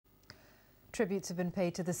Tributes have been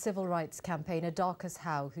paid to the civil rights campaigner Darcus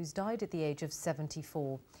Howe, who's died at the age of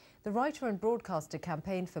 74. The writer and broadcaster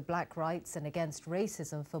campaigned for black rights and against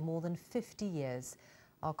racism for more than 50 years.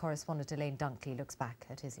 Our correspondent Elaine Dunkley looks back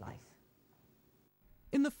at his life.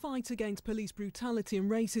 In the fight against police brutality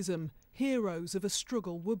and racism, heroes of a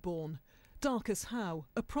struggle were born. Darcus Howe,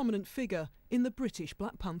 a prominent figure in the British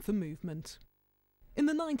Black Panther movement. In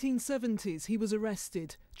the 1970s, he was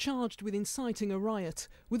arrested, charged with inciting a riot,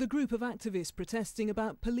 with a group of activists protesting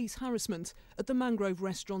about police harassment at the Mangrove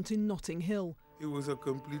restaurant in Notting Hill. It was a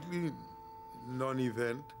completely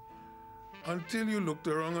non-event until you looked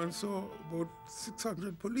around and saw about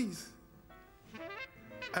 600 police.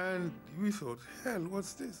 And we thought, hell,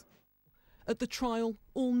 what's this? At the trial,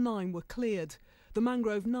 all 9 were cleared. The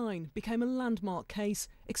Mangrove 9 became a landmark case,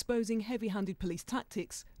 exposing heavy-handed police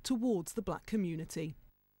tactics towards the black community.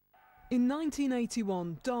 In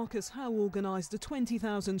 1981, Darcus Howe organised a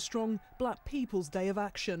 20,000-strong Black People's Day of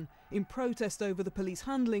Action in protest over the police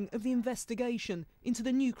handling of the investigation into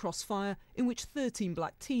the New Cross fire in which 13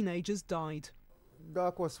 black teenagers died.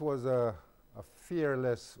 Darcus was a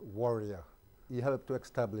fearless warrior. He helped to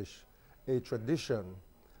establish a tradition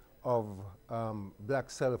of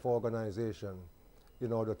black self-organisation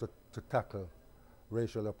in order to tackle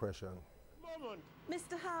racial oppression.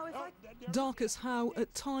 Mr. Howe, Darcus Howe,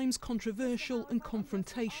 at times controversial and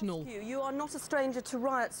confrontational. You are not a stranger to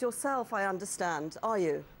riots yourself, I understand, are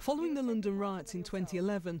you? Following the London riots in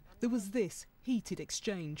 2011, there was this heated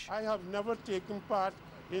exchange. I have never taken part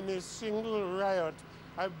in a single riot.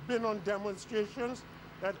 I've been on demonstrations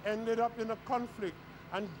that ended up in a conflict,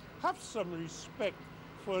 and have some respect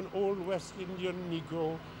for an old West Indian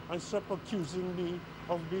Negro and stop accusing me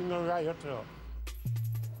of being a rioter.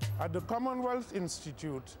 At the Commonwealth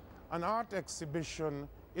Institute, an art exhibition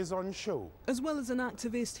is on show. As well as an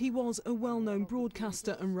activist, he was a well-known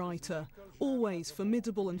broadcaster and writer. Always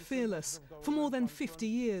formidable and fearless, for more than 50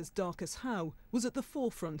 years, Darcus Howe was at the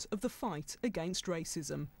forefront of the fight against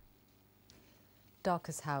racism.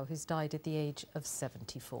 Darcus Howe, who's died at the age of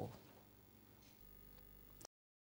 74.